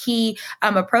one of the key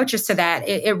approaches to that.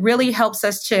 It really helps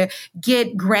us to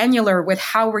get granular with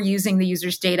how we're using the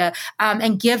user's data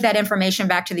and give that information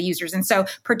back to the users. And so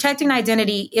protecting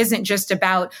identity isn't just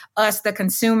about us, the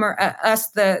consumer,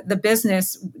 the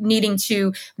business needing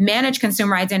to manage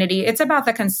consumer identity. It's about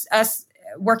us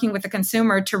working with the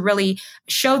consumer to really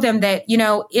show them that,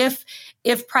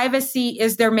 if privacy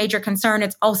is their major concern,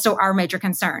 it's also our major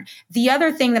concern. The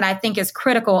other thing that I think is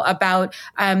critical about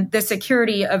the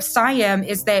security of CIAM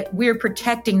is that we're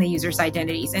protecting the user's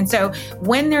identities. And so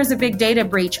when there's a big data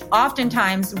breach,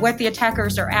 oftentimes what the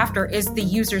attackers are after is the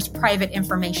user's private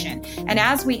information. And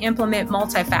as we implement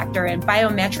multi-factor and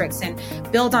biometrics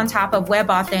and build on top of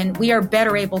WebAuthn, we are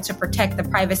better able to protect the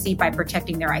privacy by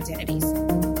protecting their identities.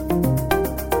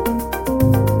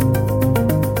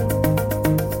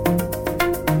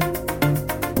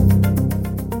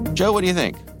 Joe, what do you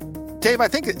think? Dave, I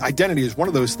think identity is one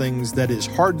of those things that is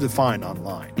hard to define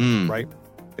online, right?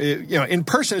 In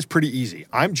person it's pretty easy.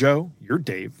 I'm Joe, you're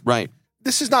Dave. Right.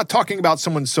 This is not talking about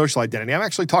someone's social identity. I'm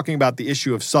actually talking about the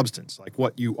issue of substance, like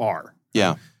what you are.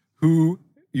 Yeah. Who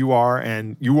you are,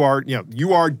 and you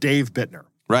are Dave Bittner.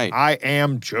 Right. I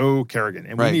am Joe Kerrigan.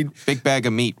 And right. we need big bag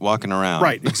of meat walking around.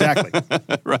 Right, exactly.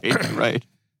 Right.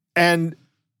 And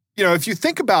if you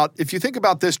think about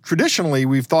this, traditionally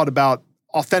we've thought about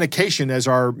authentication as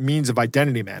our means of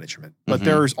identity management. But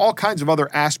there's all kinds of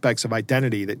other aspects of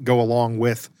identity that go along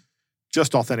with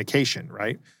just authentication,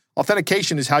 right?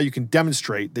 Authentication is how you can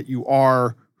demonstrate that you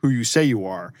are who you say you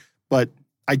are. But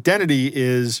identity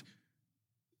is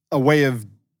a way of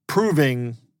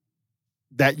proving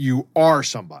that you are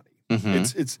somebody.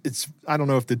 It's I don't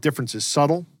know if the difference is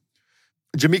subtle.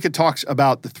 Jamika talks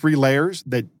about the 3 layers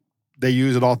that they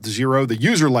use at Auth0, the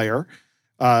user layer.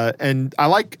 And I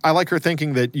like her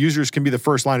thinking that users can be the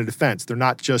first line of defense. They're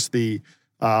not just the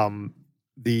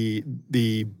the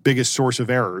biggest source of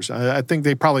errors. I think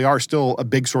they probably are still a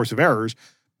big source of errors,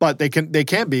 but they can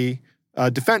be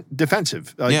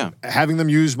defensive. Having them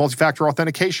use multi-factor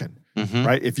authentication,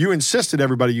 right? If you insist that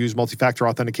everybody use multi-factor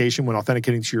authentication when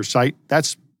authenticating to your site,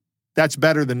 that's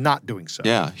better than not doing so.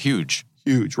 Yeah, huge.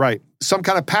 Huge, right. Some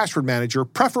kind of password manager,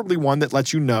 preferably one that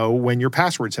lets you know when your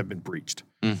passwords have been breached.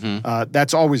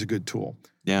 That's always a good tool.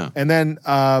 Yeah. And then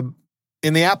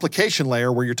in the application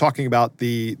layer where you're talking about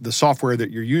the software that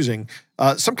you're using,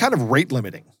 some kind of rate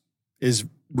limiting is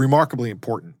remarkably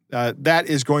important. That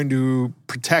is going to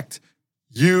protect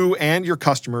you and your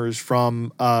customers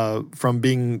from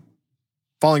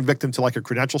falling victim to like a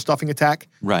credential stuffing attack.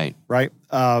 Right. Right.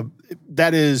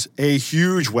 That is a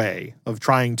huge way of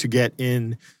trying to get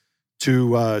in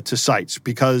to sites,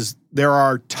 because there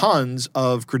are tons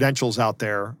of credentials out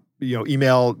there,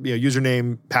 email,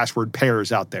 username, password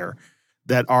pairs out there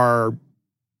that are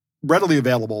readily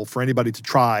available for anybody to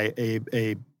try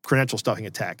a credential stuffing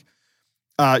attack.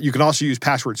 You can also use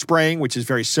password spraying, which is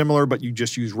very similar, but you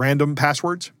just use random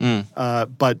passwords.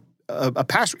 But a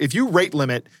password, if you rate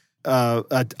limit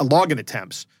login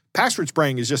attempts, password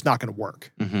spraying is just not going to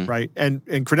work, right?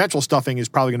 And credential stuffing is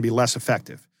probably going to be less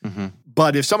effective.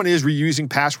 But if somebody is reusing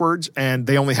passwords and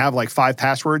they only have like 5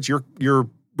 passwords, your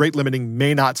rate limiting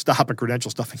may not stop a credential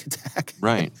stuffing attack.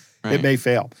 Right. It may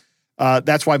fail.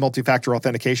 That's why multi-factor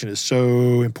authentication is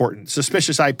so important.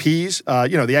 Suspicious IPs,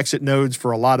 the exit nodes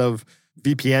for a lot of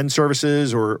VPN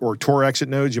services or Tor exit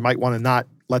nodes, you might want to not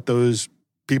let those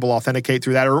people authenticate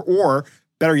through that. Or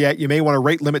better yet, you may want to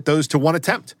rate limit those to 1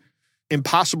 attempt.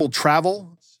 Impossible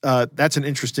travel, that's an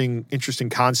interesting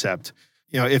concept.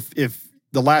 If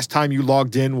the last time you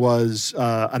logged in was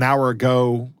an hour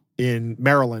ago in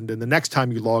Maryland and the next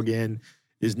time you log in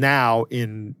is now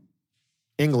in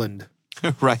England.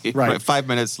 Right. 5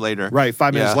 minutes later. Right.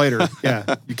 5 minutes later.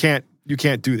 Yeah. You can't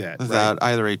do that. Without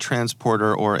either a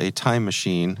transporter or a time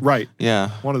machine. Right.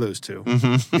 Yeah. One of those two.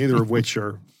 Neither of which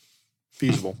are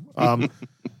feasible. And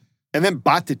then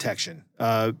bot detection.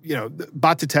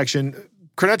 Bot detection,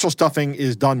 credential stuffing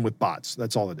is done with bots.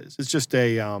 That's all it is. It's just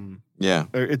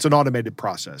it's an automated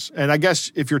process. And I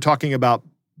guess if you're talking about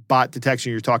bot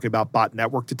detection, you're talking about bot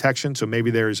network detection. So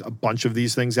maybe there's a bunch of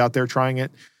these things out there trying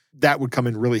it. That would come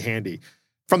in really handy.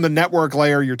 From the network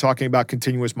layer, you're talking about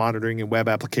continuous monitoring and web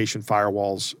application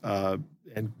firewalls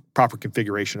and proper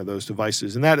configuration of those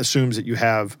devices. And that assumes that you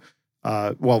have,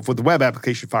 for the web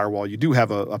application firewall, you do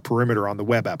have a perimeter on the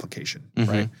web application,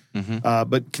 right?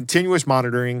 But continuous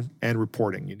monitoring and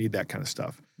reporting, you need that kind of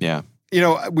stuff. Yeah.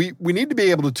 We need to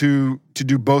be able to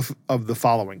do both of the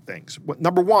following things.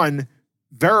 Number one,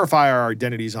 verify our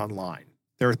identities online.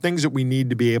 There are things that we need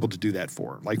to be able to do that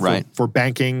for, like for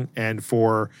banking and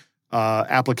for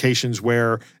applications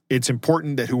where it's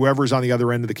important that whoever's on the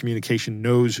other end of the communication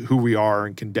knows who we are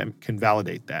and can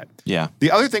validate that. Yeah.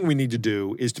 The other thing we need to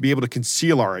do is to be able to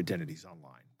conceal our identities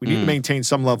online. We need to maintain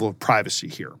some level of privacy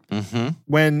here.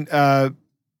 When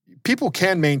people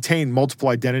can maintain multiple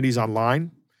identities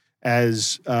online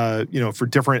as, for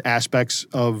different aspects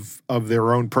of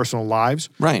their own personal lives.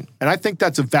 Right. And I think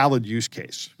that's a valid use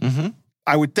case.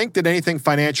 I would think that anything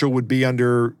financial would be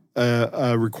under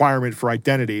a requirement for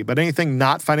identity, but anything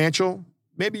not financial,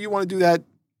 maybe you want to do that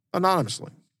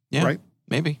anonymously. Yeah, right?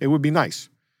 Maybe. It would be nice.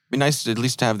 Be nice to at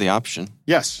least have the option.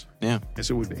 Yes. Yeah. Yes,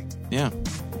 it would be. Yeah.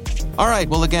 All right.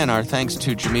 Well, again, our thanks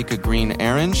to Jamika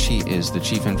Green-Aaron. She is the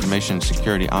Chief Information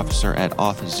Security Officer at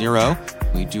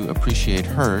Auth0. We do appreciate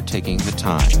her taking the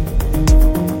time.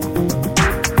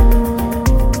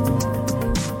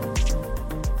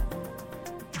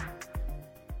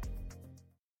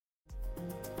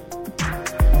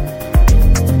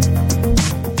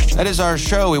 That is our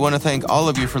show. We want to thank all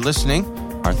of you for listening.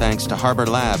 Our thanks to Harbor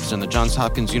Labs and the Johns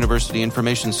Hopkins University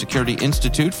Information Security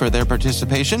Institute for their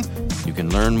participation. You can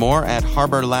learn more at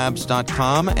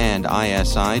harborlabs.com and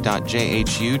isi.jhu.edu.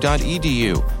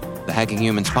 The Hacking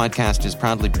Humans podcast is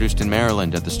proudly produced in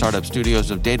Maryland at the startup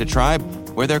studios of Data Tribe,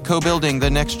 where they're co-building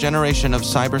the next generation of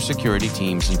cybersecurity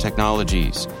teams and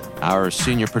technologies. Our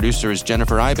senior producer is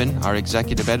Jennifer Iben. Our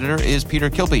executive editor is Peter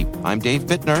Kilby. I'm Dave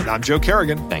Bittner. And I'm Joe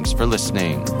Kerrigan. Thanks for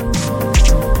listening.